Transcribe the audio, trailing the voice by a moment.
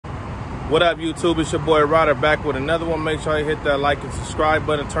What up, YouTube? It's your boy Ryder back with another one. Make sure you hit that like and subscribe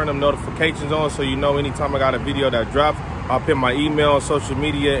button, turn them notifications on so you know anytime I got a video that drops. I'll put my email and social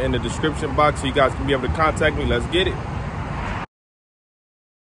media in the description box so you guys can be able to contact me. Let's get it.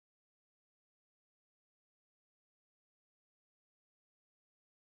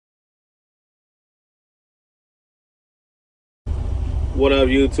 What up,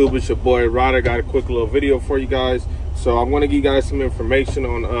 YouTube? It's your boy Ryder. Got a quick little video for you guys. So I'm going to give you guys some information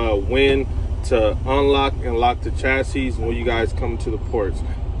on when to unlock and lock the chassis when you guys come to the ports.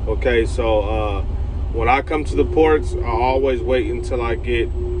 Okay, so when I come to the ports, I always wait until I get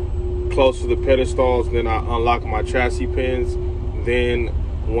close to the pedestals, then I unlock my chassis pins. Then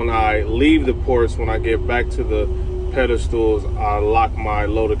when I leave the ports, when I get back to the pedestals, I lock my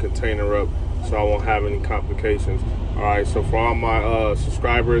loader container up so I won't have any complications. All right, so for all my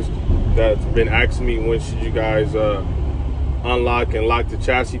subscribers that's been asking me when should you guys unlock and lock the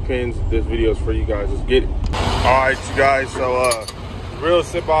chassis pins, this video is for you guys. Let's get it. All right, you guys, so real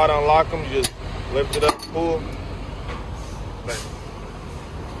simple how to unlock them. You just lift it up, pull.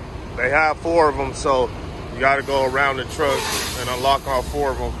 They have 4 of them, so you got to go around the truck and unlock all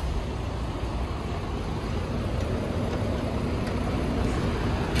 4 of them.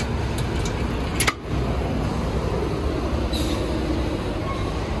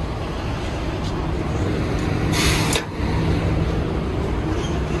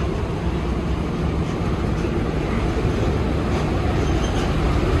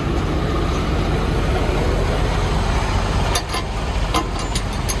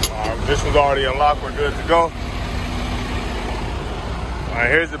 This one's already unlocked, we're good to go. All right,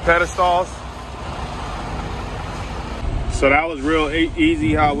 here's the pedestals. So that was real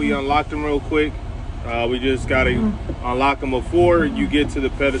easy how we unlocked them real quick. We just gotta unlock them before you get to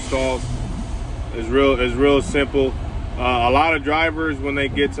the pedestals. It's real simple. A lot of drivers, when they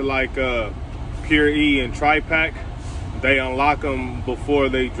get to like Pure E and Tri-Pack, they unlock them before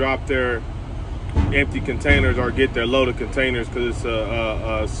they drop their empty containers or get their loaded containers, because it's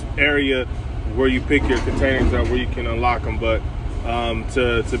a area where you pick your containers up where you can unlock them. But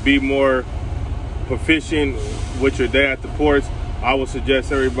to be more proficient with your day at the ports, I would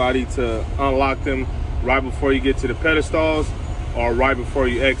suggest everybody to unlock them right before you get to the pedestals or right before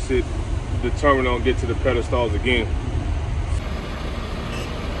you exit the terminal and get to the pedestals again.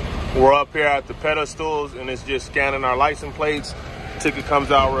 We're up here at the pedestals and it's just scanning our license plates. Ticket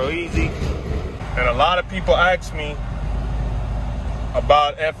comes out real easy. And a lot of people ask me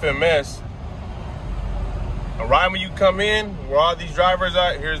about FMS. And right when you come in, where all these drivers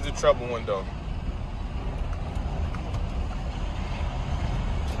at, here's the trouble window.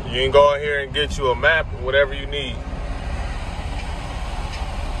 You can go in here and get you a map, whatever you need.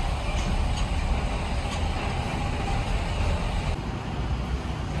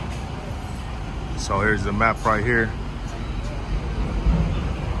 So here's the map right here.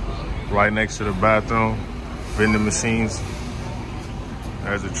 Right next to the bathroom, vending machines.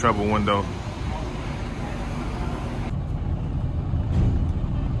 There's a trouble window.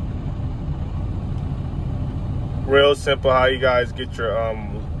 Real simple how you guys get your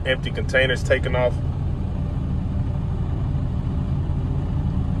empty containers taken off.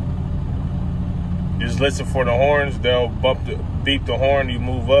 Just listen for the horns. They'll beep the horn, you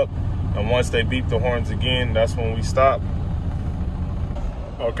move up. And once they beep the horns again, that's when we stop.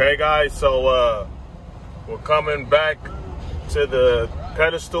 Okay guys, so we're coming back to the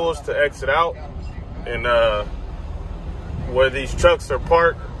pedestals to exit out, and where these trucks are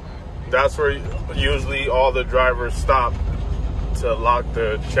parked, that's where usually all the drivers stop to lock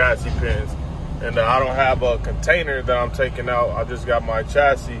the chassis pins. And I don't have a container that I'm taking out, I just got my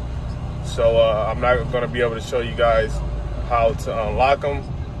chassis, so I'm not going to be able to show you guys how to unlock them.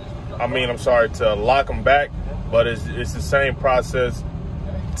 I'm sorry, to lock them back, but it's the same process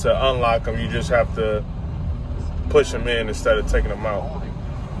to unlock them. You just have to push them in instead of taking them out.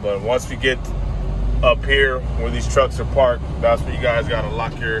 But once we get up here where these trucks are parked, that's where you guys got to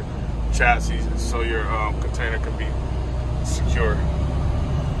lock your chassis so your container can be secure.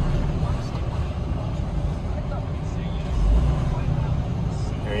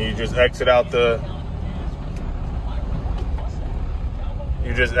 And you just exit out the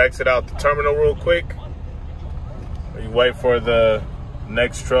terminal real quick. You wait for the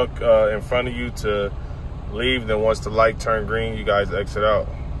next truck in front of you to leave. Then once the light turns green, you guys exit out.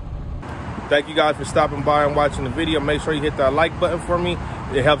 Thank you guys for stopping by and watching the video. Make sure you hit that like button for me.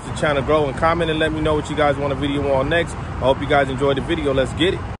 It helps the channel grow, and comment and let me know what you guys want a video on next. I hope you guys enjoyed the video. Let's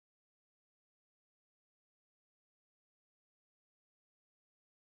get it.